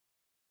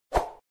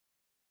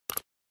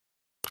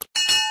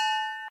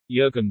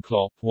Jurgen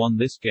Klopp won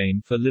this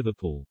game for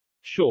Liverpool.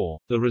 Sure,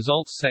 the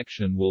results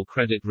section will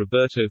credit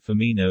Roberto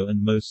Firmino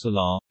and Mo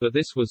Salah, but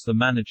this was the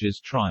manager's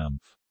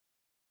triumph.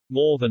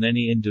 More than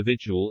any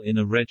individual in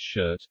a red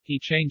shirt, he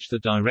changed the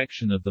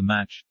direction of the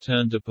match,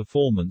 turned a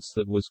performance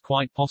that was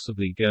quite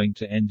possibly going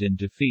to end in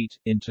defeat,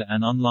 into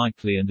an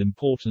unlikely and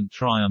important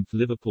triumph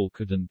Liverpool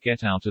couldn't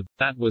get out of.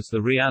 That was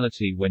the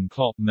reality when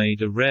Klopp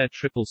made a rare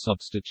triple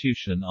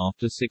substitution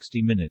after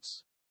 60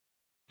 minutes.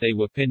 They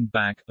were pinned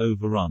back,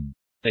 overrun.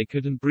 They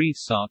couldn't breathe.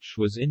 Such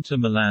was Inter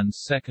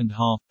Milan's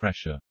second-half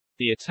pressure.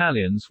 The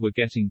Italians were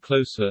getting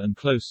closer and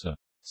closer.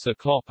 Sir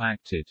Klopp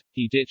acted.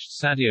 He ditched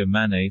Sadio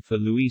Mane for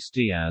Luis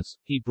Diaz,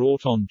 he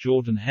brought on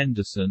Jordan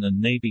Henderson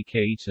and Naby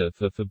Keita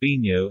for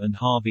Fabinho and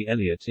Harvey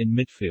Elliott in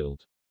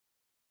midfield.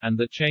 And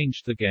that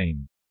changed the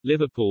game.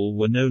 Liverpool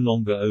were no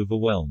longer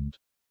overwhelmed.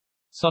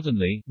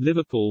 Suddenly,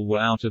 Liverpool were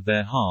out of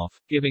their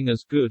half, giving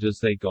as good as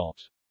they got.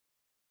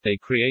 They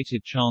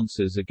created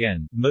chances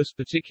again, most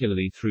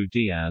particularly through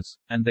Diaz,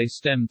 and they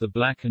stemmed the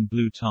black and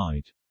blue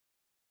tide.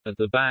 At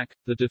the back,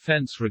 the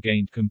defense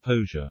regained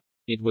composure.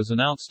 It was an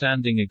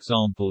outstanding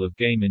example of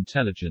game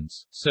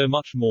intelligence, so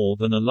much more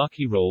than a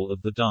lucky roll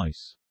of the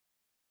dice.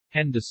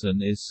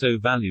 Henderson is so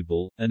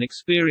valuable, an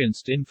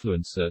experienced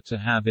influencer to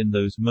have in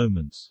those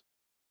moments.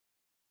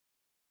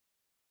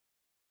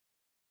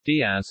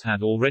 Diaz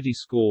had already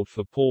scored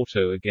for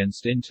Porto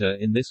against Inter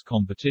in this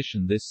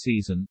competition this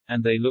season,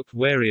 and they looked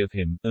wary of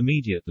him,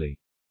 immediately.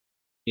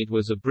 It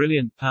was a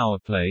brilliant power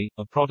play,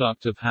 a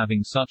product of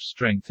having such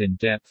strength in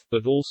depth,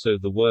 but also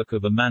the work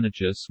of a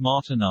manager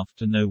smart enough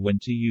to know when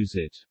to use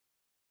it.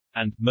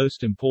 And,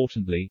 most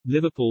importantly,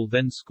 Liverpool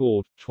then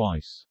scored,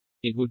 twice.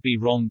 It would be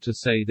wrong to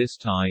say this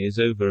tie is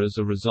over as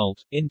a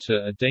result.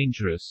 Inter are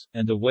dangerous,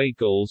 and away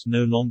goals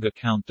no longer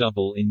count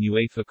double in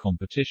UEFA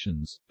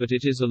competitions, but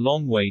it is a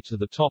long way to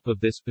the top of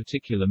this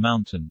particular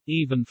mountain,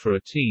 even for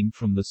a team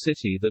from the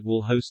city that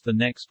will host the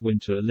next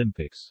Winter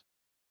Olympics.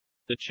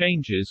 The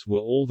changes were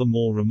all the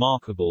more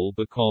remarkable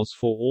because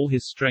for all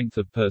his strength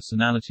of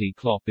personality,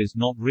 Klopp is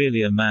not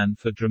really a man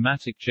for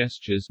dramatic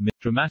gestures.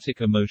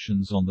 Dramatic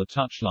emotions on the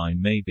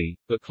touchline maybe,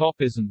 but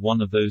Klopp isn't one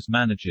of those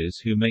managers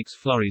who makes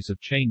flurries of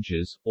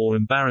changes, or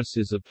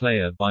embarrasses a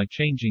player by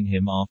changing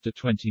him after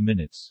 20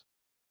 minutes.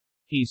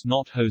 He's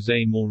not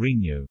Jose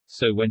Mourinho,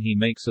 so when he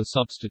makes a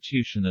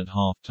substitution at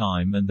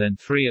half-time and then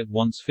three at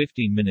once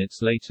 15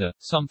 minutes later,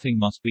 something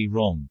must be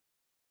wrong.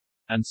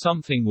 And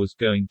something was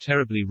going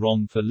terribly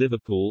wrong for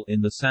Liverpool in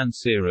the San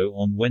Siro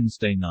on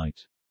Wednesday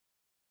night.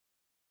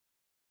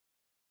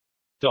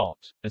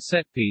 A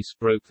set-piece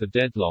broke the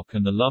deadlock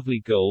and a lovely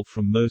goal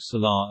from Mo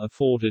Salah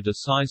afforded a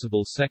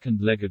sizable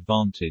second-leg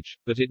advantage,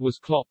 but it was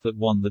Klopp that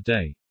won the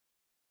day.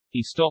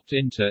 He stopped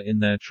Inter in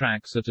their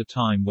tracks at a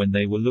time when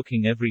they were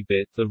looking every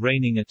bit the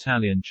reigning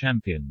Italian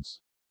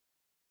champions.